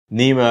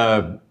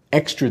Nima,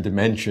 extra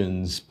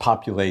dimensions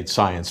populate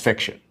science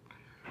fiction.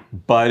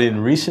 But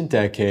in recent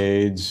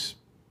decades,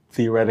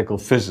 theoretical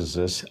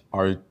physicists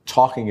are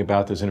talking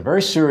about this in a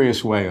very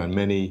serious way on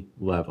many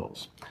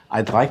levels.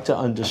 I'd like to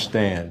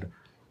understand,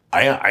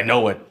 I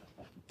know what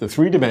the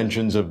three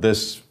dimensions of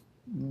this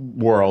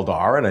world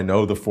are, and I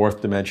know the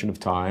fourth dimension of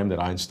time that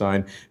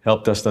Einstein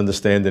helped us to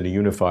understand in a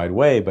unified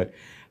way, but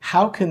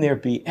how can there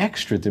be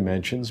extra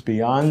dimensions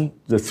beyond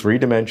the three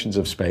dimensions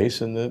of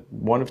space and the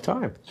one of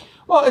time?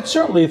 Well, it's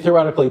certainly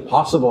theoretically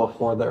possible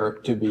for there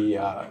to be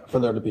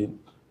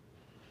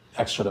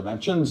extra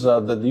dimensions.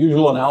 The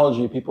usual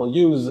analogy people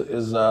use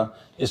is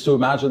to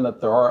imagine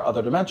that there are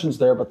other dimensions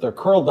there, but they're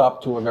curled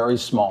up to a very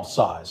small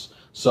size.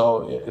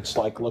 So it's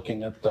like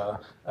looking at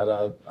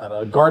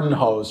a garden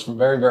hose from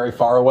very, very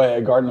far away.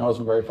 A garden hose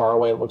from very far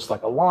away, it looks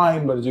like a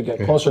line, but as you get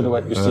closer to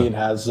it, you see it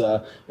has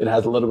a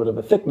little bit of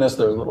a thickness.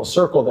 There's a little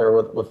circle there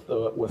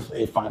with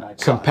a finite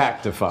size.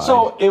 Compactified.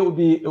 So it would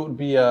be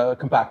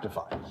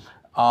compactified.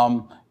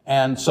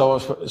 And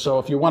so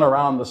if you went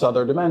around this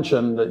other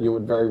dimension, that you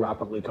would very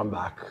rapidly come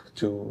back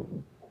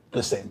to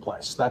the same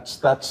place. That's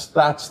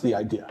the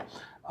idea.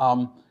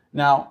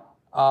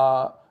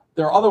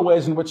 There are other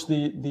ways in which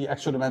the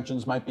extra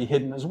dimensions might be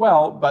hidden as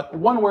well, but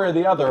one way or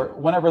the other,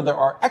 whenever there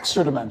are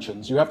extra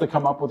dimensions, you have to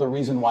come up with a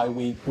reason why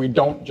we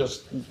don't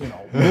just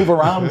move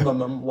around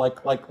them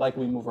like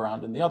we move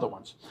around in the other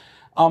ones.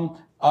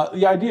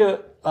 The idea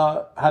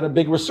had a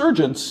big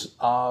resurgence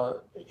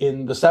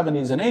in the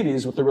 70s and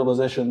 80s with the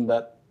realization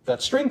that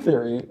string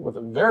theory, with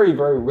a very,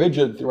 very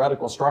rigid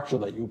theoretical structure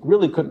that you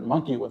really couldn't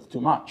monkey with too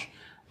much,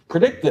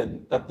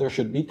 predicted that there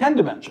should be 10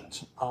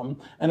 dimensions.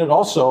 And it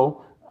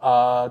also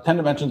 10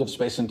 dimensions of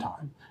space and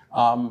time.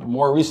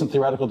 More recent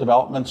theoretical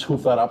developments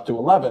hoof that up to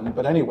 11,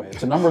 but anyway,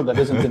 it's a number that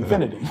isn't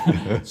infinity.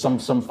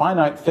 some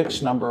finite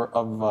fixed number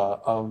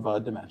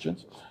of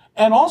dimensions.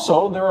 And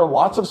also, there are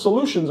lots of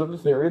solutions of the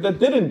theory that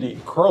did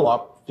indeed curl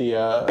up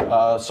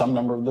the some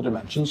number of the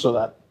dimensions so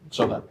that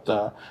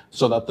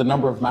the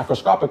number of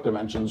macroscopic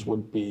dimensions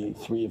would be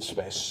 3 of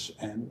space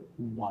and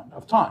 1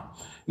 of time.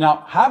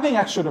 Now, having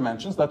extra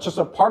dimensions, that's just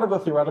a part of the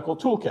theoretical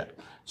toolkit.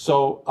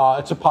 So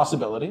it's a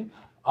possibility.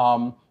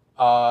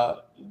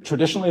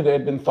 Traditionally, they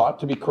had been thought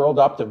to be curled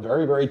up to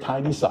very, very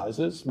tiny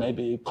sizes,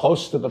 maybe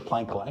close to the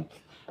Planck length.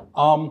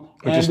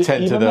 Which is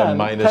 10 to the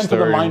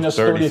minus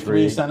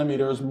 33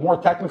 centimeters, more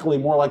technically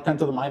more like 10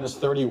 to the minus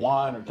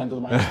 31 or 10 to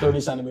the minus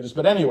 30 centimeters.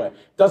 But anyway,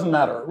 it doesn't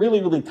matter.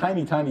 Really, really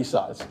tiny, tiny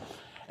size.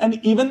 And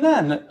even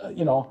then,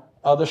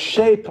 the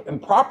shape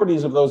and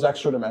properties of those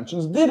extra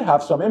dimensions did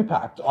have some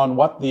impact on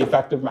what the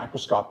effective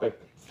macroscopic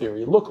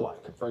theory looked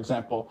like. For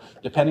example,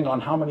 depending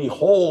on how many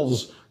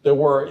holes there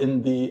were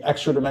in the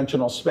extra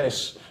dimensional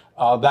space,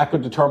 that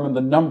could determine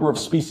the number of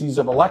species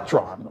of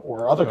electron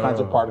or other kinds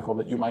of particle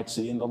that you might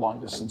see in the long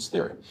distance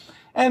theory.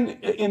 And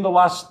in the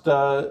last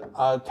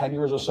 10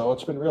 years or so,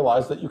 it's been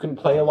realized that you can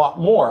play a lot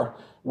more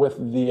with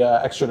the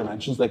extra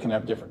dimensions. They can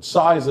have different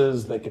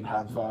sizes. They can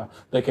have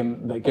they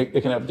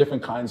can have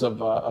different kinds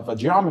of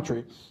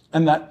geometry,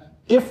 and that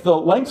if the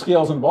length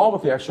scales involved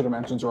with the extra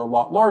dimensions are a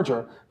lot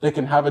larger, they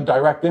can have a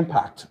direct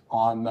impact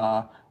on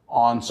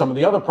some of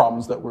the other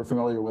problems that we're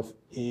familiar with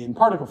in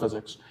particle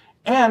physics.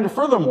 And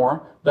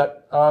furthermore,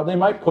 that they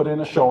might put in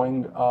a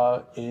showing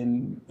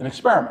in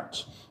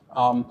experiments.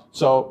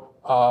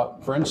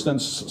 For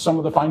instance, some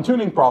of the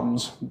fine-tuning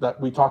problems that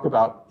we talk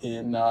about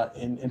in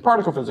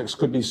particle physics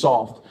could be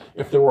solved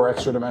if there were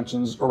extra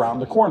dimensions around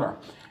the corner.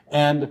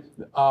 And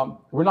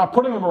we're not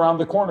putting them around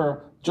the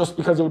corner just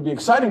because it would be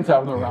exciting to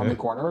have them around the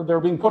corner.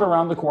 They're being put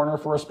around the corner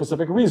for a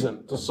specific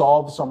reason, to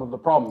solve some of the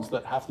problems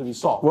that have to be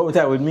solved. What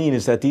that would mean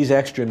is that these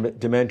extra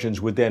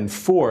dimensions would then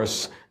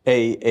force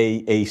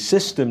a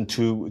system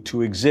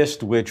to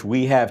exist which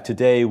we have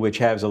today, which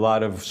has a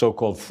lot of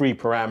so-called free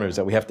parameters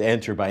that we have to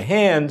enter by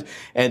hand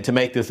and to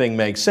make the thing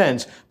make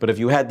sense. But if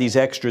you had these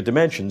extra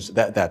dimensions,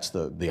 that's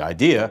the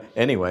idea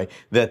anyway,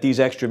 that these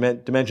extra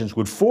dimensions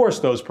would force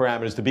those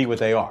parameters to be what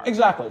they are.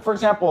 Exactly. For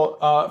example,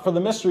 for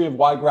the mystery of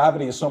why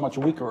gravity is so much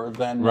weaker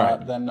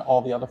than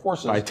all the other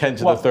forces. By 10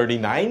 to the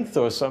 39th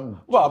or some,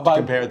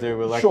 compared to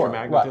electromagnetism? Sure,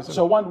 right.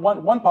 So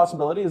one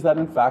possibility is that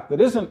in fact it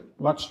isn't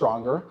much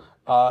stronger.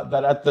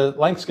 That at the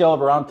length scale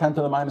of around 10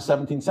 to the minus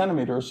 17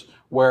 centimeters,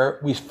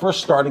 where we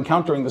first start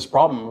encountering this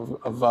problem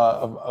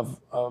of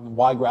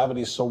why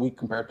gravity is so weak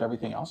compared to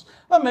everything else,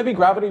 well, maybe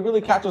gravity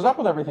really catches up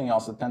with everything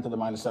else at 10 to the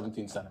minus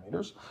 17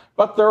 centimeters.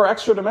 But there are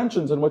extra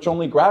dimensions in which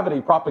only gravity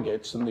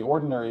propagates, and the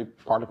ordinary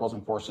particles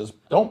and forces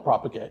don't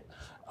propagate.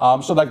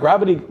 So that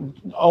gravity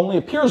only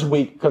appears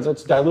weak because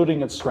it's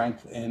diluting its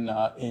strength in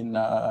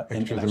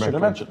extra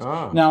dimensions.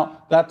 Ah.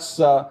 Now,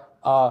 that's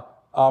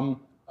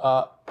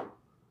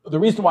the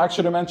reason why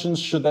extra dimensions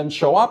should then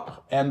show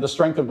up and the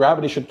strength of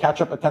gravity should catch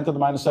up at 10 to the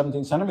minus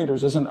 17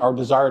 centimeters isn't our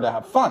desire to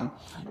have fun.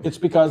 It's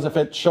because if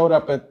it showed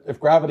up if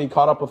gravity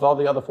caught up with all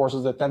the other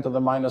forces at 10 to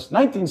the minus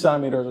 19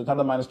 centimeters or 10 to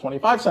the minus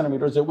 25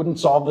 centimeters, it wouldn't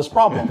solve this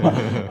problem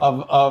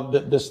of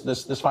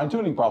this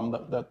fine-tuning problem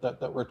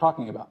that we're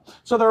talking about.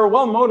 So there are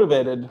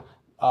well-motivated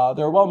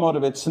there are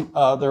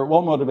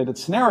well-motivated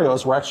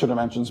scenarios where extra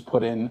dimensions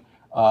put in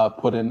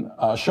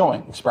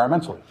showing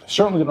experimentally.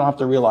 Certainly, they don't have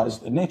to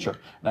realize in nature,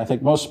 and I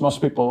think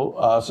most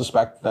people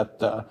suspect that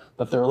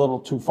they're a little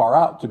too far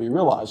out to be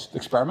realized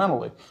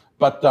experimentally.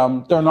 But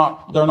they're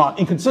not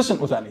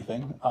inconsistent with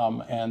anything,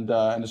 and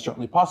it's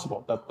certainly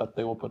possible that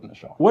they will put in a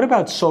showing. What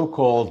about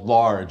so-called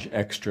large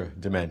extra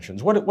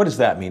dimensions? What does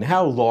that mean?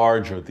 How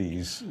large are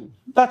these?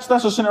 That's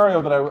a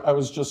scenario that I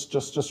was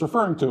just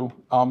referring to.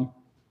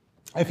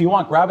 If you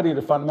want gravity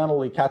to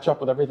fundamentally catch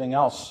up with everything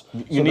else,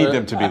 you need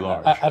them to be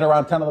large. At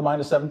around 10 to the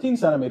minus 17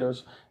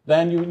 centimeters,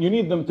 then you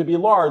need them to be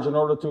large in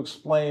order to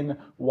explain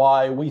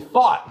why we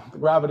thought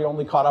gravity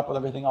only caught up with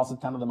everything else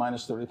at 10 to the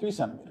minus 33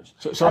 centimeters.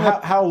 So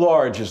how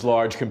large is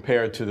large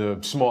compared to the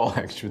small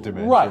extra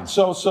dimensions? Right.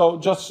 So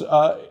just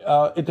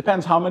it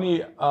depends how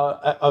many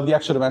of the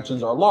extra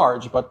dimensions are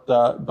large, but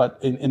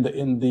in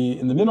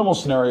the minimal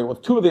scenario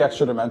with two of the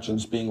extra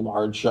dimensions being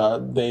large,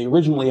 they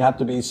originally had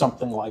to be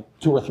something like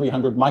 200 or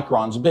 300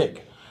 microns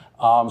big.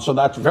 So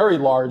that's very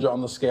large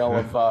on the scale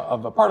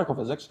of particle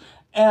physics.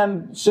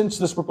 And since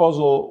this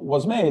proposal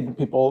was made,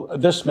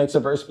 this makes a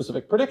very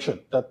specific prediction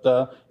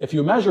that if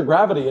you measure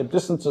gravity at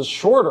distances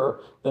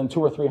shorter than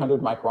 200 or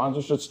 300 microns,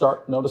 you should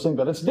start noticing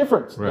that it's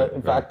different. That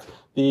in fact,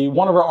 the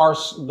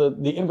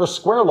inverse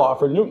square law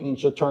for Newton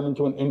should turn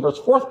into an inverse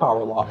fourth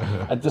power law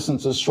at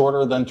distances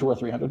shorter than 200 or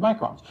 300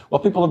 microns. Well,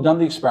 people have done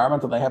the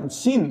experiment and they haven't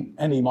seen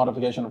any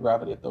modification of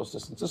gravity at those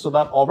distances, so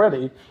that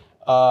already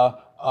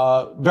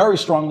very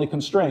strongly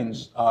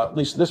constrains at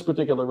least this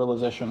particular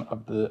realization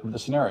of the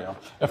scenario.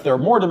 If there are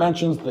more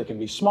dimensions, they can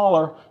be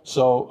smaller,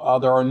 so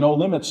there are no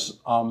limits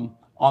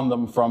on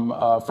them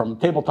from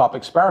tabletop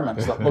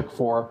experiments that look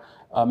for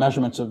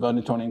measurements of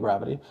Newtonian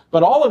gravity.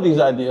 But all of these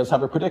ideas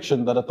have a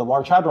prediction that at the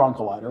Large Hadron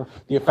Collider,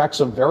 the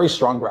effects of very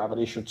strong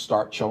gravity should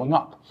start showing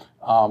up.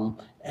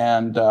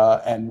 And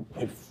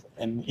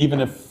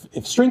even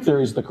if string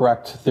theory is the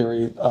correct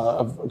theory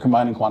of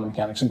combining quantum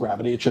mechanics and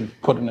gravity, it should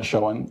put in a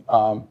showing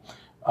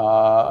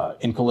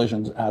in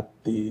collisions at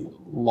the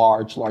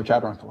Large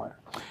Hadron Collider.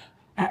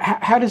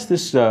 How does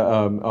this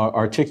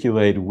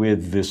articulate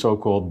with the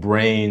so-called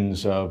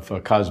brains of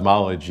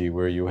cosmology,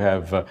 where you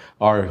have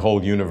our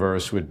whole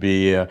universe would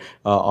be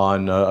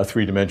on a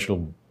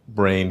three-dimensional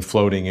brain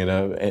floating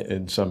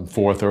in some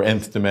fourth or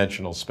nth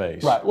dimensional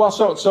space? Right. Well,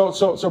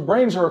 so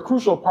brains are a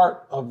crucial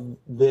part of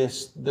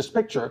this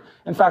picture.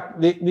 In fact,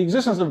 the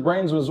existence of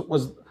brains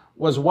was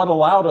what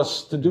allowed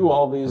us to do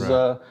all these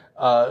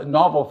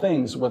novel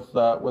things with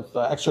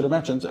extra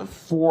dimensions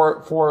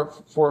for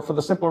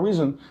the simple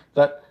reason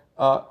that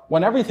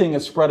when everything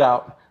is spread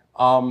out,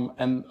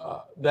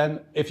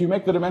 then if you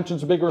make the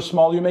dimensions big or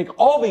small, you make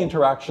all the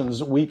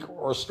interactions weak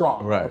or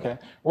strong. Right. Okay.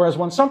 Whereas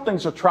when some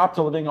things are trapped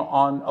living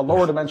on a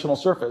lower dimensional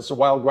surface,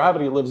 while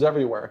gravity lives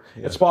everywhere,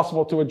 it's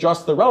possible to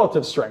adjust the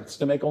relative strengths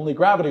to make only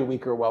gravity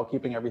weaker while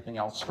keeping everything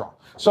else strong.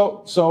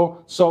 So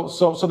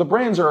the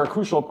brains are a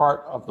crucial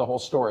part of the whole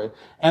story.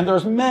 And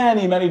there's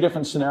many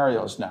different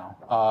scenarios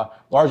now.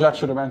 Large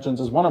extra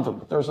dimensions is one of them,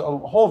 but there's a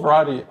whole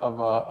variety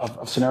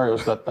of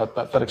scenarios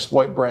that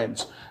exploit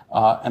brains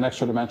and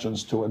extra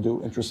dimensions to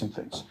do interesting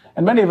things.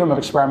 And many of them have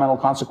experimental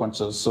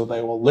consequences, so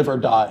they will live or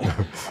die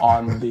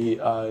on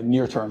the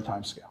near-term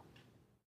timescale.